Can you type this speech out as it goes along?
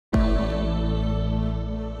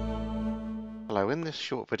Hello, in this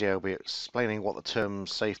short video we'll be explaining what the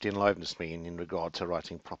terms safety and liveness mean in regard to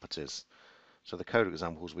writing properties. So the code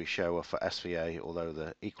examples we show are for SVA, although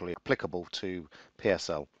they're equally applicable to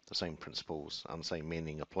PSL. The same principles and same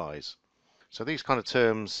meaning applies. So these kind of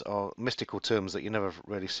terms are mystical terms that you never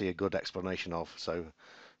really see a good explanation of. So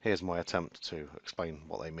here's my attempt to explain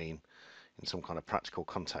what they mean in some kind of practical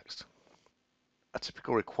context. A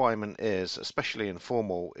typical requirement is, especially in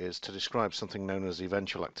formal, is to describe something known as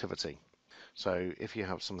eventual activity. So if you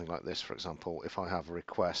have something like this, for example, if I have a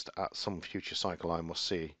request at some future cycle I must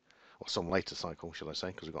see, or some later cycle, should I say,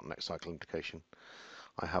 because we've got next cycle implication,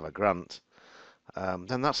 I have a grant,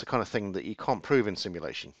 then that's the kind of thing that you can't prove in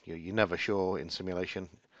simulation. You're never sure in simulation.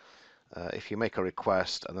 If you make a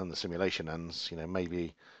request and then the simulation ends,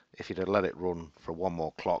 maybe if you'd have let it run for one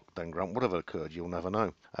more clock, then grant would have occurred, you'll never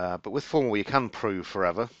know. But with formal, you can prove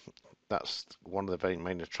forever. That's one of the very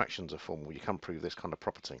main attractions of formal. You can prove this kind of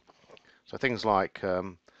property. So things like,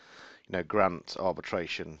 grant,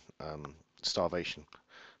 arbitration, starvation.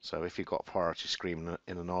 So if you've got a priority screen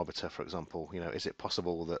in an arbiter, for example, is it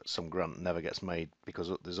possible that some grant never gets made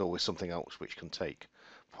because there's always something else which can take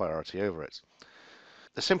priority over it?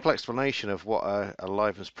 The simple explanation of what a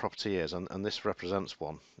liveness property is, and this represents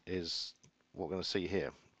one, is what we're going to see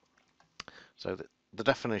here. So the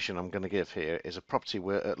definition I'm going to give here is a property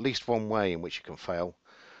where at least one way in which it can fail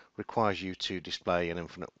requires you to display an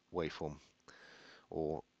infinite waveform,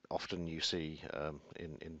 or often you see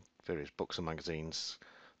in various books and magazines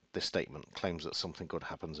this statement claims that something good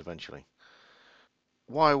happens eventually.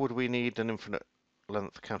 Why would we need an infinite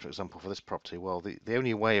length counterexample for this property? Well, the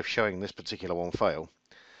only way of showing this particular one fail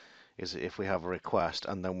is if we have a request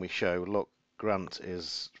and then we show, look, grant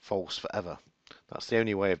is false forever. That's the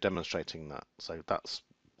only way of demonstrating that. So that's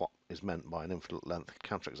what is meant by an infinite length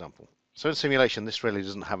counterexample. So in simulation, this really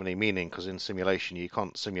doesn't have any meaning, because in simulation you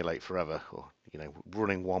can't simulate forever, or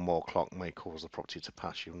running one more clock may cause the property to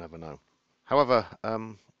pass. You'll never know. However,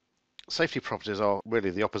 safety properties are really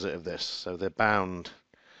the opposite of this. So they're bound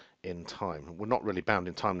in time. We're not really bound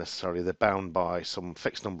in time necessarily. They're bound by some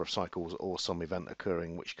fixed number of cycles or some event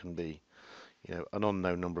occurring, which can be, an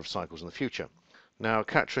unknown number of cycles in the future. Now, a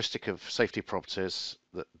characteristic of safety properties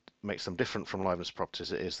that makes them different from liveness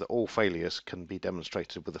properties is that all failures can be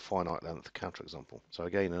demonstrated with a finite length counterexample. So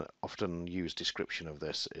again, an often used description of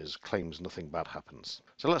this is claims nothing bad happens.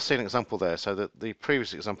 So let's see an example there. So the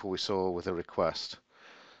previous example we saw with a request,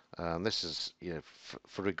 this is,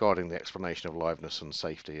 for regarding the explanation of liveness and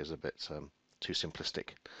safety is a bit too simplistic,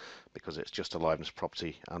 because it's just a liveness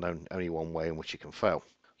property and only one way in which it can fail.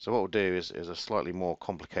 So what we'll do is a slightly more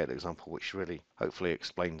complicated example, which really hopefully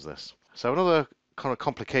explains this. So another kind of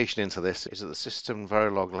complication into this is that the System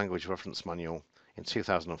Verilog Language Reference Manual in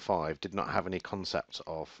 2005 did not have any concept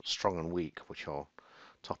of strong and weak, which are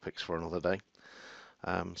topics for another day.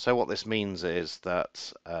 So what this means is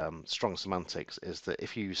that strong semantics is that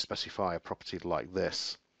if you specify a property like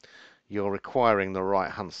this, you're requiring the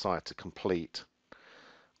right hand side to complete.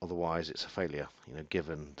 Otherwise, it's a failure,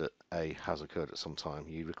 given that A has occurred at some time.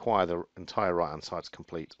 You require the entire right-hand side to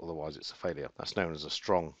complete, otherwise it's a failure. That's known as a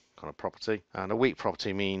strong kind of property. And a weak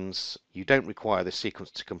property means you don't require this sequence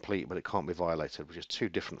to complete, but it can't be violated, which is two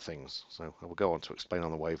different things. So I will go on to explain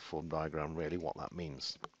on the waveform diagram really what that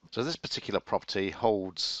means. So this particular property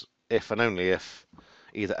holds if and only if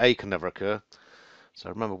either A can never occur. So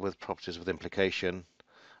remember, with properties with implication,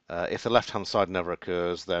 if the left-hand side never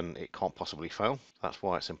occurs, then it can't possibly fail. That's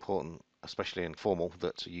why it's important, especially in formal,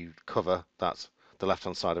 that you cover that the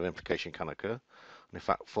left-hand side of implication can occur. And in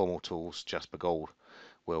fact, formal tools, Jasper Gold,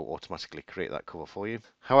 will automatically create that cover for you.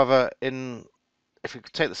 However, if you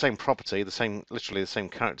take the same property, literally the same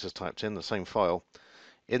characters typed in, the same file,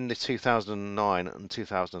 in the 2009 and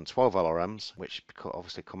 2012 LRMs, which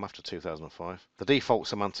obviously come after 2005, the default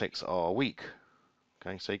semantics are weak.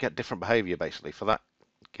 Okay, so you get different behavior basically for that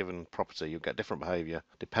given property. You'll get different behavior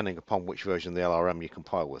depending upon which version of the LRM you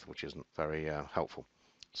compile with, which isn't very helpful.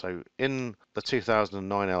 So in the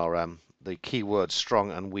 2009 LRM, the keywords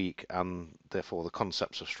strong and weak, and therefore the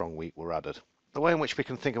concepts of strong weak, were added. The way in which we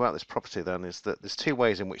can think about this property then is that there's two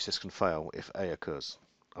ways in which this can fail if A occurs.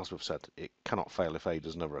 As we've said, it cannot fail if A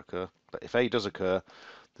does never occur, but if A does occur,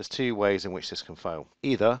 there's two ways in which this can fail.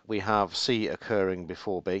 Either we have C occurring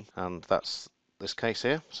before B, and that's this case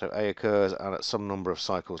here. So A occurs, and at some number of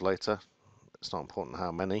cycles later, it's not important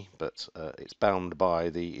how many, but it's bound by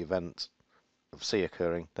the event of C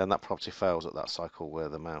occurring, then that property fails at that cycle where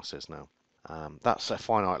the mouse is now. That's a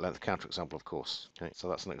finite length counterexample, of course. Okay, so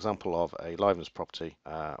that's an example of a liveness property.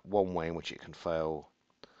 One way in which it can fail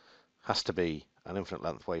has to be an infinite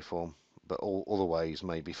length waveform, but all other ways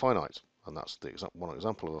may be finite. And that's the one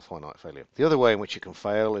example of a finite failure. The other way in which it can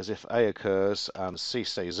fail is if A occurs and C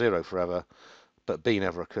stays 0 forever, but B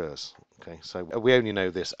never occurs. Okay, so we only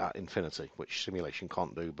know this at infinity, which simulation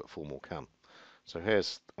can't do, but formal can. So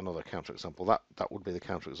here's another counterexample. That would be the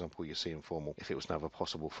counterexample you see in formal if it was never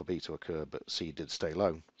possible for B to occur, but C did stay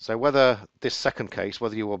low. So whether this second case,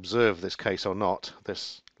 whether you observe this case or not,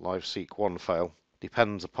 this live seek 1 fail,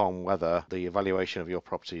 depends upon whether the evaluation of your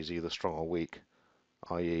property is either strong or weak,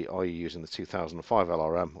 i.e. are you using the 2005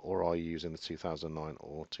 LRM or are you using the 2009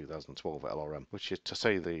 or 2012 LRM, which is, to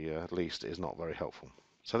say the least, is not very helpful.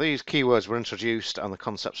 So these keywords were introduced and the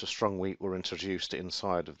concepts of strong weak were introduced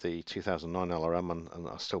inside of the 2009 LRM and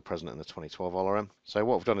are still present in the 2012 LRM. So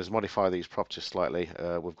what we've done is modify these properties slightly.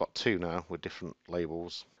 We've got 2 now with different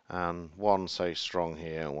labels, and one says strong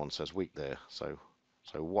here and one says weak there. So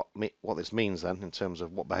what this means then, in terms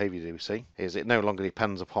of what behaviour do we see, is it no longer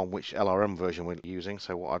depends upon which LRM version we're using.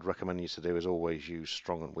 So what I'd recommend you to do is always use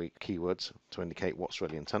strong and weak keywords to indicate what's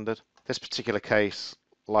really intended. This particular case,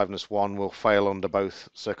 Liveness 1 will fail under both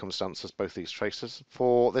circumstances, both these traces.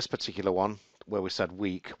 For this particular one, where we said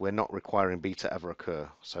weak, we're not requiring B to ever occur.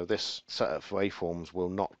 So this set of waveforms will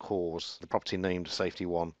not cause the property named safety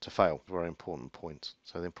 1 to fail. Very important point.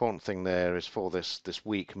 So the important thing there is for this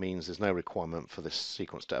weak means there's no requirement for this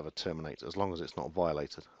sequence to ever terminate, as long as it's not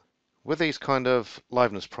violated. With these kind of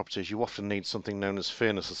liveness properties, you often need something known as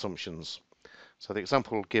fairness assumptions. So the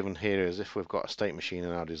example given here is if we've got a state machine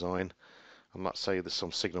in our design, and let's say there's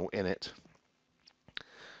some signal in it,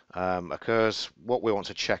 occurs, what we want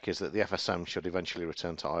to check is that the FSM should eventually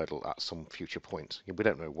return to idle at some future point. We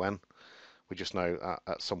don't know when, we just know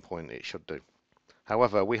at some point it should do.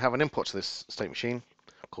 However, we have an input to this state machine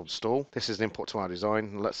called stall. This is an input to our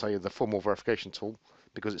design. Let's say the formal verification tool,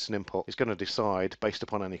 because it's an input, is going to decide, based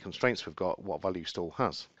upon any constraints we've got, what value stall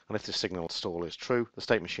has. And if the signal stall is true, the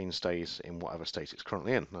state machine stays in whatever state it's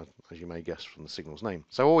currently in, as you may guess from the signal's name.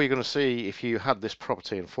 So all you're going to see if you had this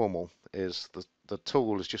property in formal is the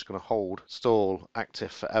tool is just going to hold stall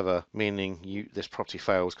active forever, meaning this property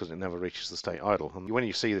fails because it never reaches the state idle. And when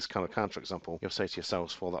you see this kind of counterexample, you'll say to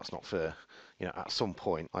yourselves, well, that's not fair. At some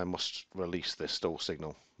point I must release this stall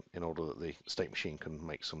signal in order that the state machine can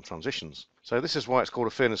make some transitions. So this is why it's called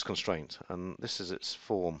a fairness constraint, and this is its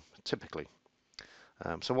form typically.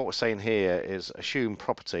 So what we're saying here is assume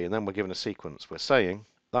property, and then we're given a sequence. We're saying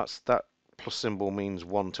that plus symbol means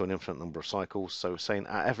 1 to an infinite number of cycles. So we're saying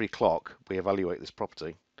at every clock we evaluate this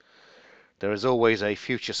property. There is always a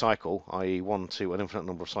future cycle, i.e. 1 to an infinite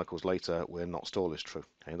number of cycles later, where not stall is true.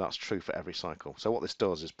 Okay, that's true for every cycle. So what this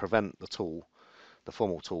does is prevent the tool, the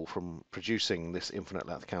formal tool, from producing this infinite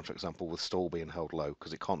length counterexample with stall being held low,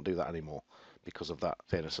 because it can't do that anymore because of that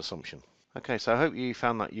fairness assumption. Okay, so I hope you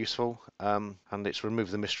found that useful, and it's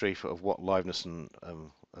removed the mystery of what liveness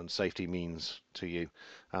and safety means to you,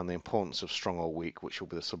 and the importance of strong or weak, which will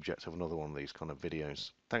be the subject of another one of these kind of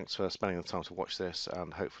videos. Thanks for spending the time to watch this,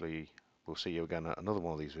 and hopefully we'll see you again at another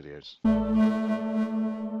one of these videos.